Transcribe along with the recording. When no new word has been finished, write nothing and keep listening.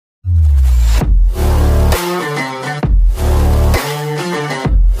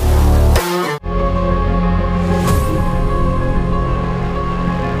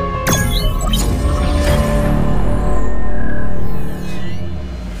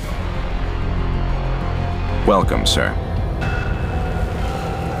Welcome, sir.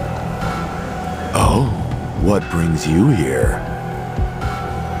 Oh, what brings you here?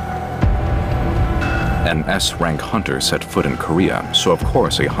 An S-rank hunter set foot in Korea, so of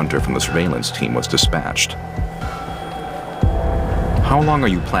course a hunter from the surveillance team was dispatched. How long are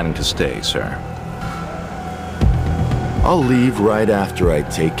you planning to stay, sir? I'll leave right after I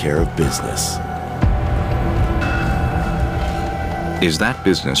take care of business. Is that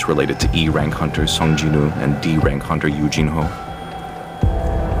business related to E-rank hunter Song Jin-woo and D-rank hunter Yoo Jin-ho?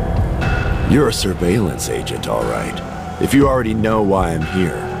 You're a surveillance agent, all right. If you already know why I'm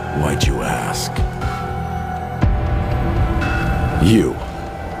here, why'd you ask? You.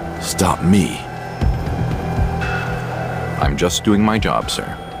 Stop me. I'm just doing my job,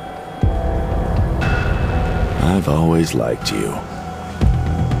 sir. I've always liked you.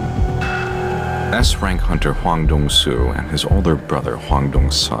 S-rank hunter Hwang Dong-soo and his older brother Hwang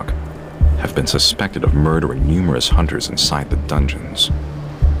Dong-suk have been suspected of murdering numerous hunters inside the dungeons.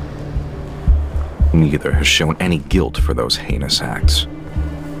 Neither has shown any guilt for those heinous acts.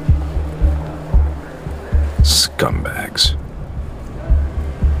 Scumbags.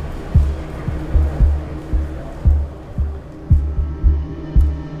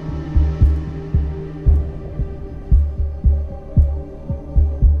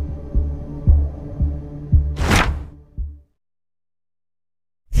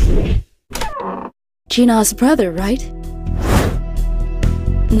 Gina's brother, right?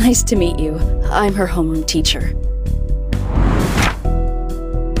 Nice to meet you. I'm her homeroom teacher.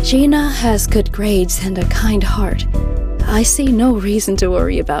 Gina has good grades and a kind heart. I see no reason to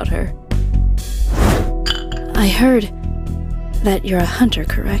worry about her. I heard that you're a hunter,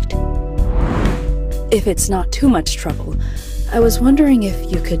 correct? If it's not too much trouble, I was wondering if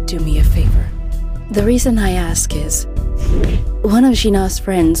you could do me a favor. The reason I ask is, one of Gina's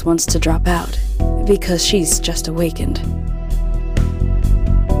friends wants to drop out because she's just awakened.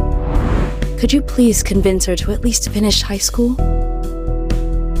 Could you please convince her to at least finish high school?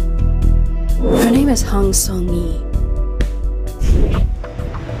 Her name is Hong Song-yi.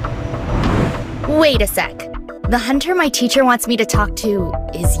 Wait a sec. The hunter my teacher wants me to talk to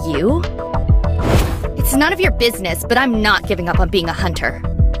is you? It's none of your business, but I'm not giving up on being a hunter.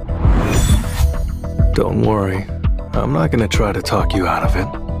 Don't worry. I'm not gonna try to talk you out of it.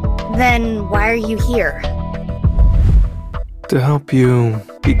 Then why are you here? To help you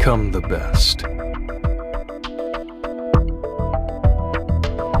become the best.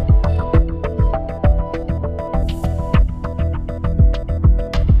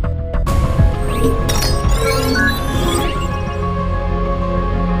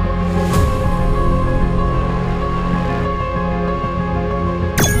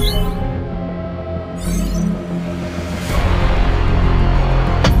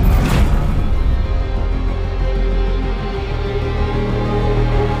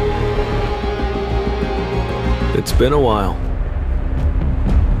 It's been a while.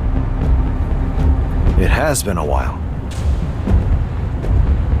 It has been a while.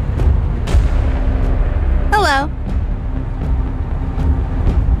 Hello.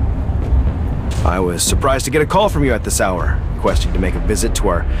 I was surprised to get a call from you at this hour, requesting to make a visit to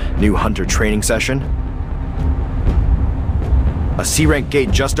our new hunter training session. A C-rank gate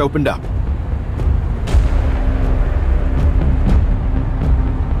just opened up.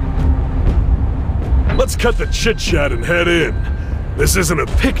 Let's cut the chit-chat and head in. This isn't a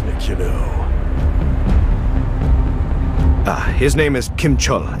picnic, you know. His name is Kim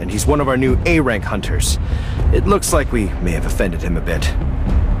Chul, and he's one of our new A-rank hunters. It looks like we may have offended him a bit.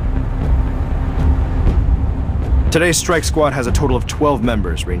 Today's strike squad has a total of 12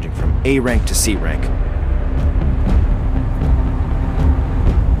 members, ranging from A-rank to C-rank.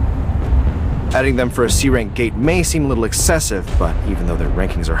 Adding them for a C-rank gate may seem a little excessive, but even though their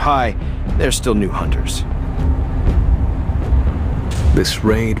rankings are high, they're still new hunters. This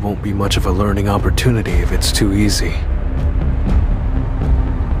raid won't be much of a learning opportunity if it's too easy.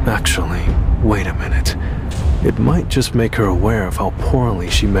 Actually, wait a minute. It might just make her aware of how poorly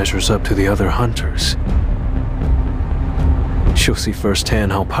she measures up to the other hunters. She'll see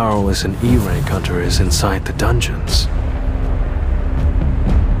firsthand how powerless an E-rank hunter is inside the dungeons.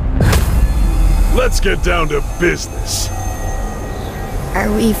 Let's get down to business.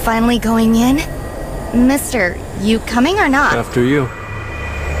 Are we finally going in? Mister, you coming or not? After you.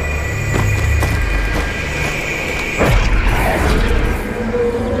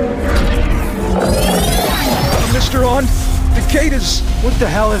 Mr. On, the gate is... What the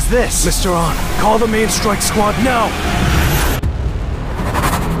hell is this? Mr. On, call the main strike squad now!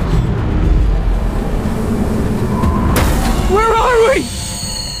 Where are we?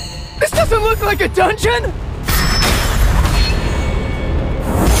 This doesn't look like a dungeon!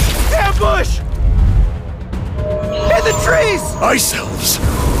 bush! In the trees! Ice elves!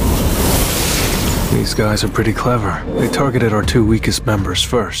 These guys are pretty clever. They targeted our 2 weakest members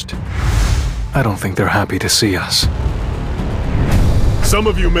first. I don't think they're happy to see us. Some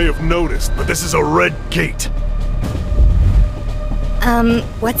of you may have noticed, but this is a red gate.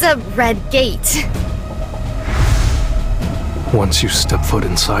 What's a red gate? Once you step foot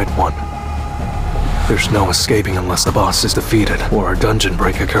inside one, there's no escaping unless the boss is defeated or a dungeon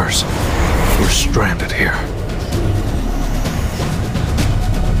break occurs. We're stranded here.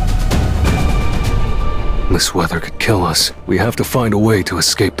 This weather could kill us. We have to find a way to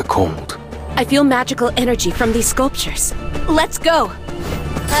escape the cold. I feel magical energy from these sculptures. Let's go!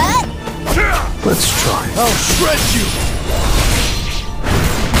 Let's try. I'll shred you!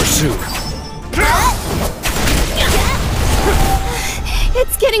 Pursue.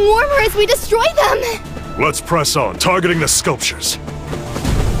 It's getting warmer as we destroy them! Let's press on, targeting the sculptures.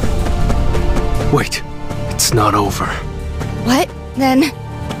 Wait, it's not over. What? Then...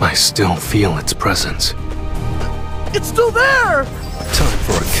 I still feel its presence. It's still there! Time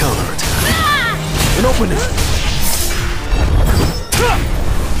for a counterattack. An opening!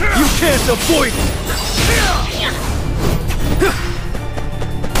 You can't avoid it!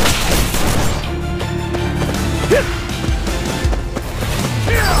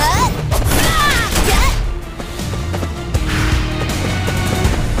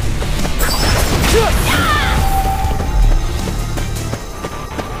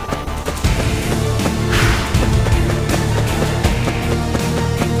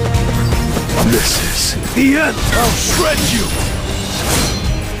 This is The end! I'll shred you!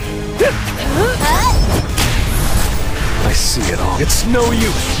 I see it all. It's no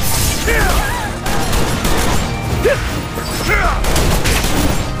use!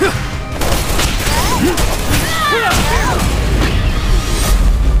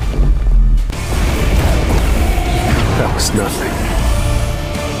 That was nothing.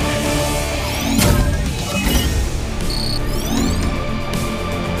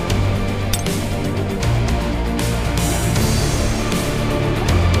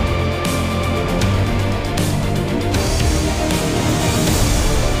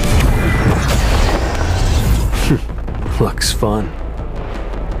 Looks fun.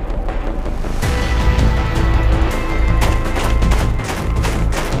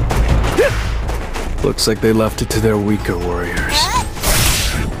 Looks like they left it to their weaker warriors.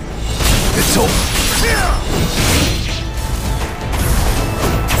 It's over!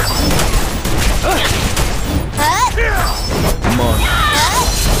 Come on.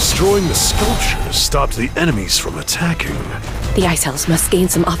 Destroying the sculptures stopped the enemies from attacking. The Ice Elves must gain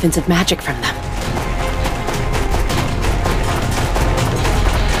some offensive magic from them.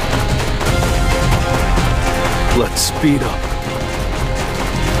 Let's speed up.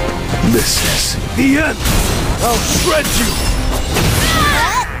 This is The end! I'll shred you!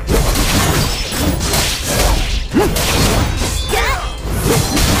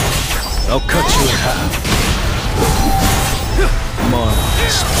 I'll cut you in half. Come on.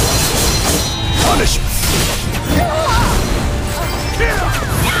 Punishment!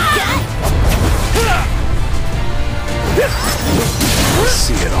 I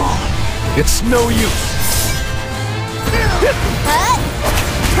see it all. It's no use!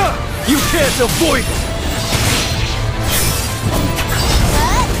 You can't avoid it!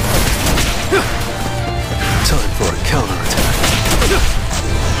 Time for a counterattack.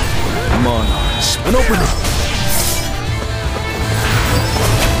 Monarchs. An opening!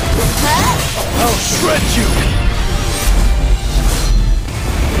 I'll shred you!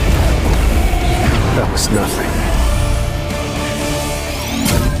 That was nothing.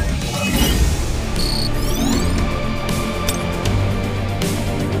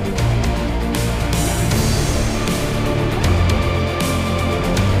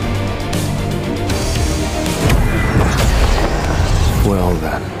 Well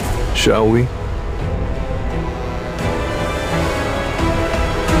then, shall we?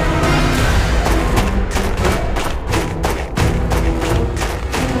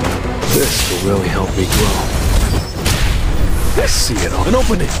 This will really help me grow. I see it all. An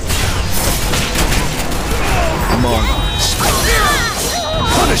opening! Monarchs.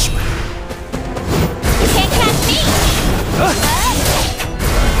 Punishment! You can't catch me!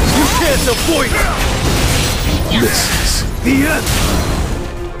 You can't avoid it! This is The end!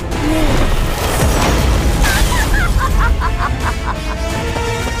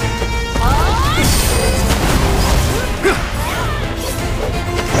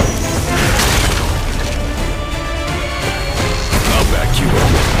 I'll back you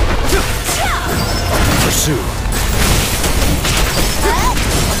up. Pursue!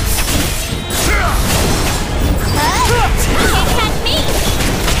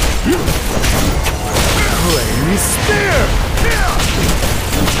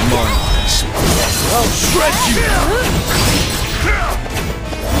 I'll shred you!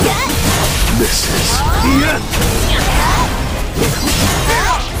 This is the end!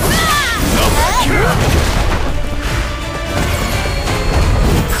 I'll back you up!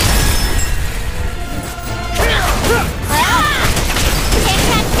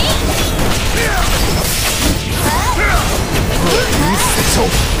 It's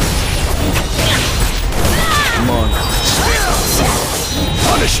over. Come on.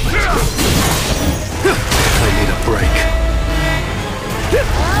 Punishment. I need a break.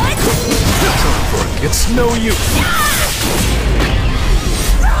 Time for it. It's no use.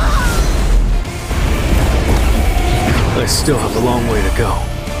 I still have a long way to go.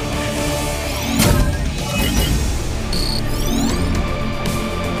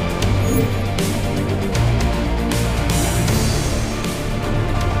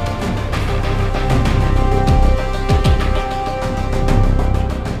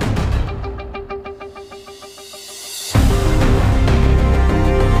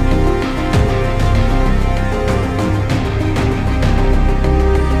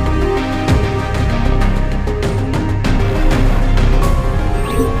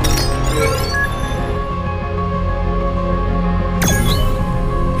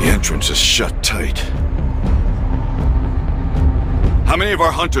 Is shut tight. How many of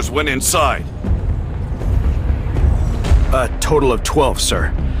our hunters went inside? A total of 12,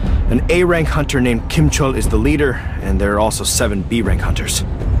 sir. An A-rank hunter named Kim Chul is the leader, and there are also 7 B-rank hunters.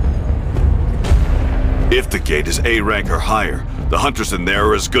 If the gate is A-rank or higher, the hunters in there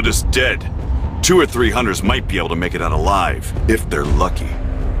are as good as dead. 2 or 3 hunters might be able to make it out alive, if they're lucky.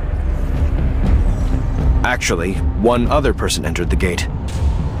 Actually, 1 other person entered the gate.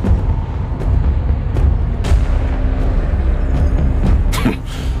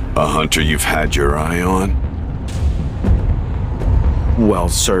 A hunter you've had your eye on? Well,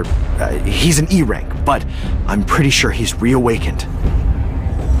 sir, he's an E-rank, but I'm pretty sure he's reawakened.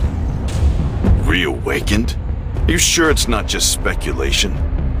 Reawakened? You sure it's not just speculation?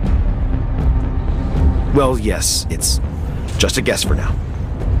 Well, yes, it's just a guess for now.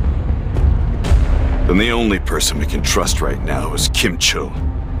 Then the only person we can trust right now is Kim Chul.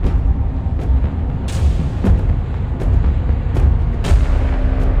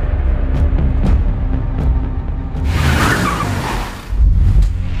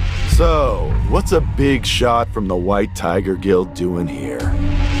 So, what's a big shot from the White Tiger Guild doing here?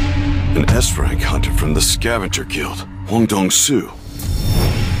 An S-rank hunter from the Scavenger Guild, Hong Dong-Su.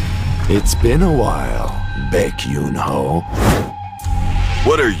 It's been a while, Baek Yun-ho.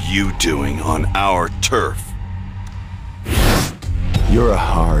 What are you doing on our turf? You're a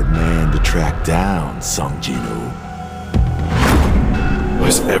hard man to track down, Sung Jin-woo. Why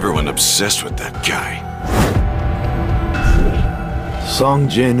is everyone obsessed with that guy? Sung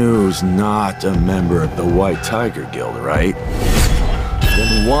Jin-woo's not a member of the White Tiger Guild, right?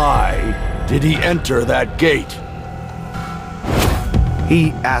 Then why did he enter that gate?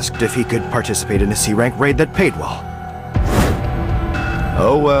 He asked if he could participate in a C-rank raid that paid well.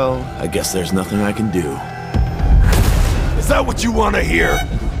 Oh well, I guess there's nothing I can do. Is that what you want to hear?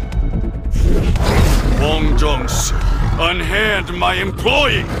 Hong Dong-Su, unhand my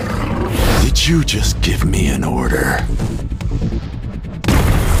employee! Did you just give me an order?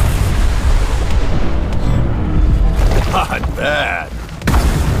 Not bad.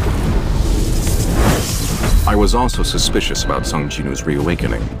 I was also suspicious about Sung Jin-woo's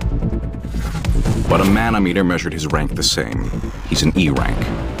reawakening. But a manometer measured his rank the same. He's an E rank.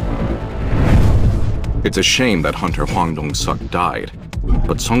 It's a shame that Hunter Hwang Dong-suk died,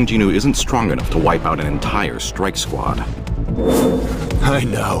 but Sung Jin-woo isn't strong enough to wipe out an entire strike squad. I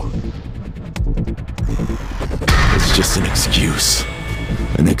know. It's just an excuse.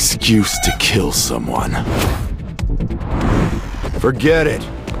 An excuse to kill someone. Forget it.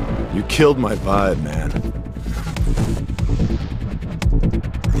 You killed my vibe, man.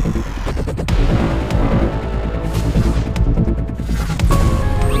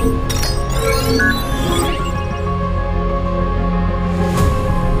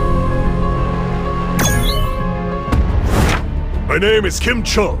 My name is Kim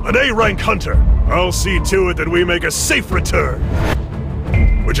Chul, an A-rank hunter. I'll see to it that we make a safe return.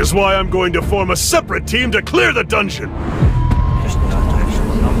 Which is why I'm going to form a separate team to clear the dungeon.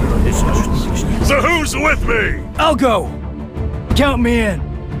 So who's with me? I'll go. Count me in.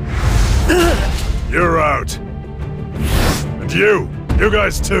 You're out. And you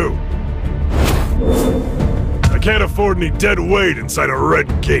guys too. I can't afford any dead weight inside a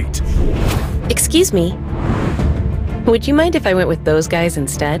red gate. Excuse me. Would you mind if I went with those guys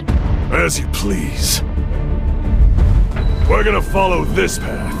instead? As you please. We're gonna follow this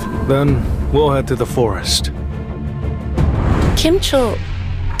path. Then we'll head to the forest. Kim Chul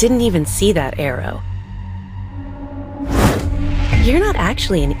didn't even see that arrow. You're not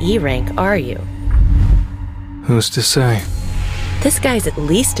actually an E rank, are you? Who's to say? This guy's at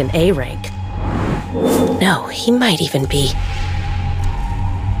least an A rank. No, he might even be.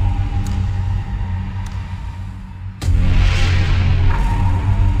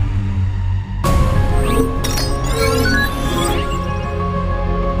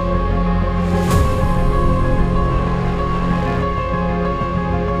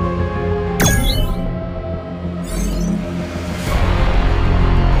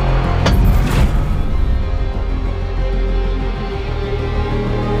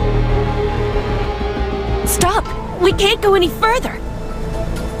 We can't go any further.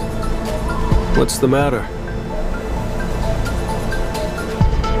 What's the matter?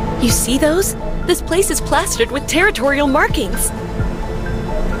 You see those? This place is plastered with territorial markings.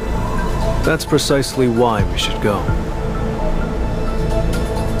 That's precisely why we should go.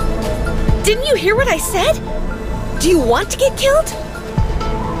 Didn't you hear what I said? Do you want to get killed?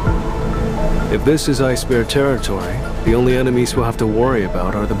 If this is Ice Bear territory, the only enemies we'll have to worry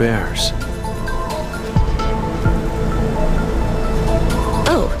about are the bears.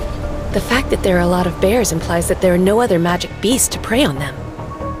 The fact that there are a lot of bears implies that there are no other magic beasts to prey on them.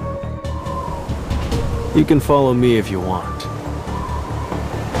 You can follow me if you want.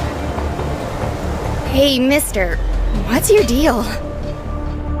 Hey, mister, what's your deal?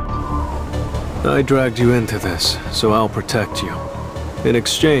 I dragged you into this, so I'll protect you. In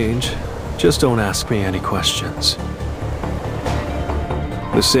exchange, just don't ask me any questions.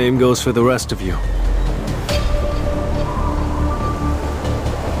 The same goes for the rest of you.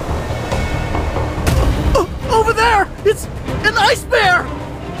 Over there! It's an ice bear!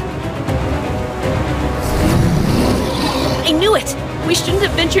 I knew it! We shouldn't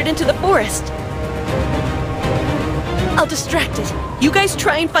have ventured into the forest. I'll distract it. You guys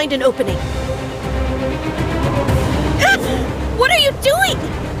try and find an opening. What are you doing?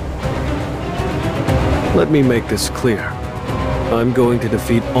 Let me make this clear. I'm going to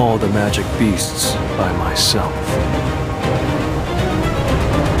defeat all the magic beasts by myself.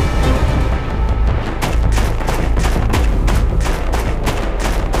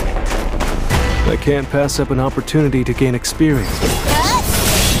 I can't pass up an opportunity to gain experience.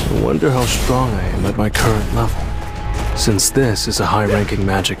 I wonder how strong I am at my current level. Since this is a high-ranking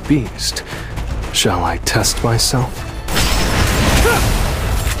magic beast, shall I test myself?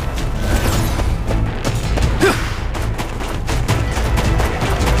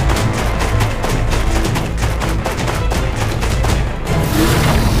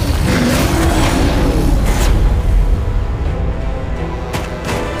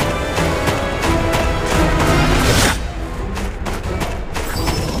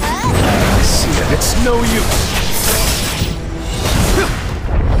 No use.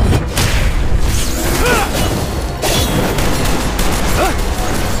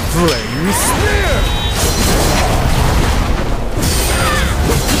 Flame Spear!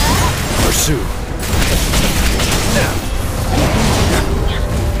 Pursue.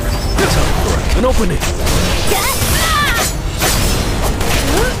 Time for an opening.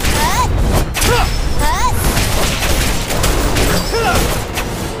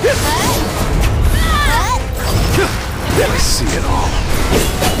 I see it all.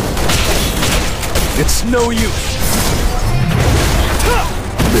 It's no use.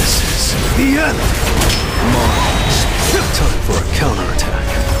 This is the end. Mars. Time for a counterattack.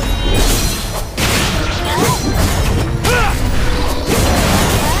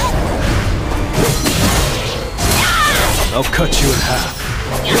 I'll cut you in half.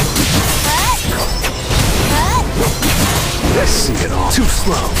 I see it all. Too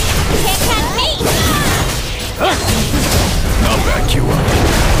slow. Can't catch me! I'll back you up.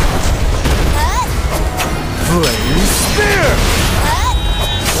 Flame Spear!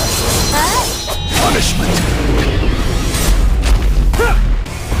 Punishment!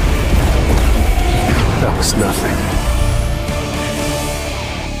 That was nothing.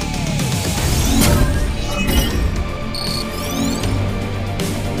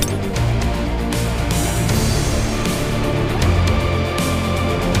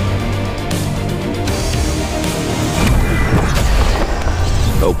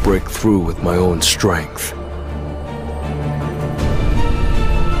 I'll break through with my own strength.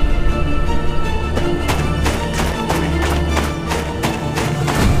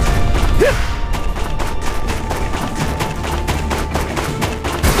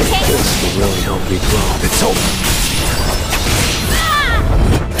 This will really help me grow. It's over.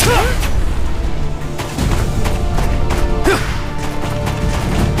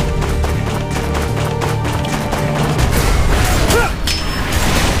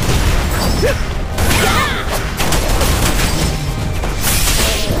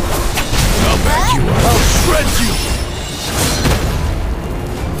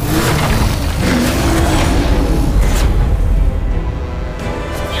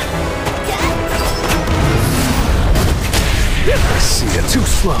 Too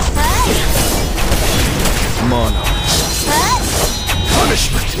slow. Monarchs.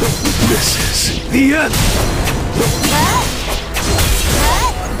 Punishment. This is the end.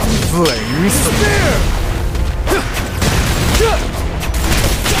 Flame spear.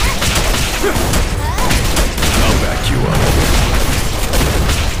 I'll back you up.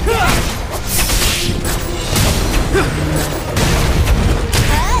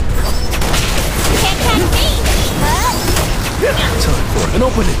 Time for an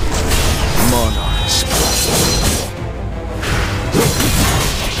opening. Monarchs.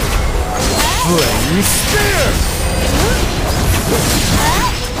 Flame spear.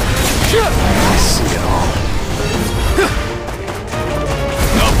 I see it all.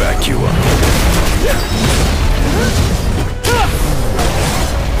 I'll back you up.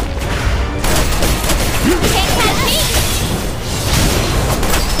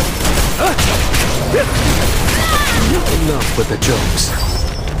 Enough with the jokes.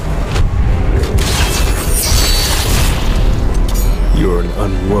 You're an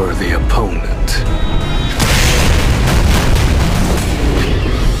unworthy opponent.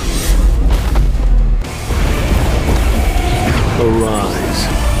 Arise.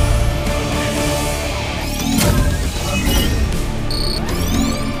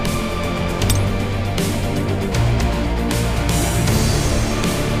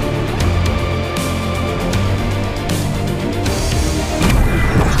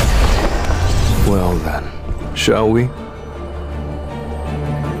 Well then, shall we?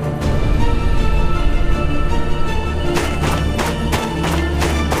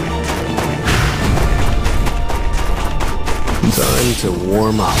 Time to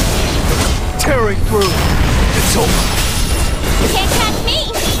warm up. Tearing through. It's over. You can't catch me!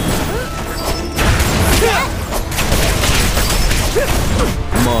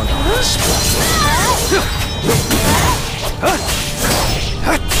 Monarchs.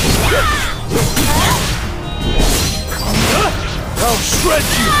 I'll shred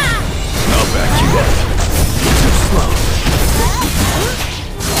you. I'll back you up. Too slow.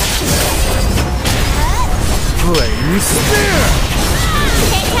 Flame spear. You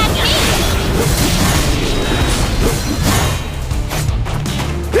can't catch me!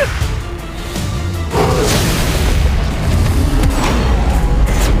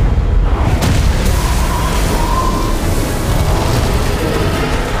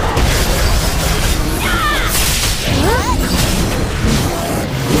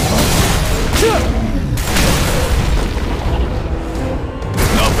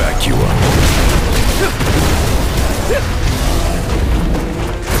 I'll back you up.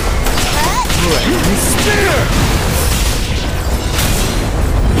 Flame spear.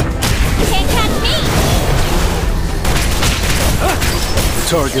 You can't catch me! The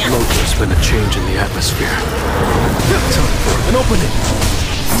target loca's been a change in the atmosphere. Time for an opening.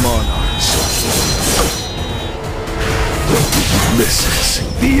 Monarchs. This is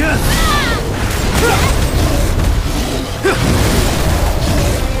the end.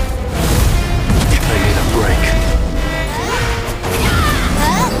 I need a break.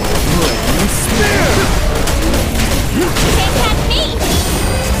 Flame spear. You can't catch me!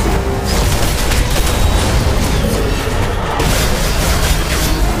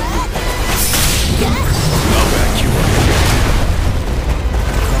 I'll back you up.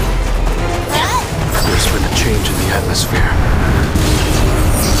 There's been a change in the atmosphere.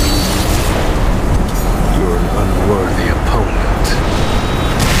 You're an unworthy opponent.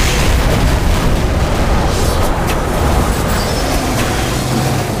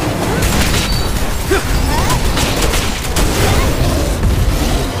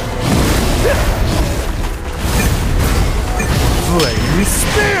 Flame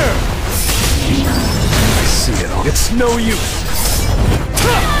spear. I see it all. It's no use. You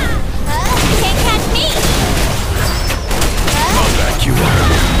can't catch me! I'll back you up.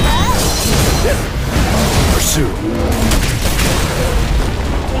 Pursue.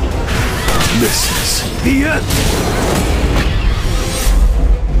 This is the end.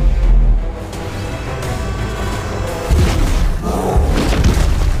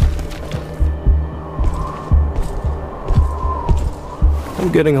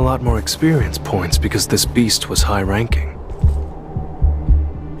 I'm getting a lot more experience points because this beast was high-ranking.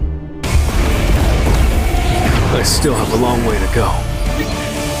 I still have a long way to go.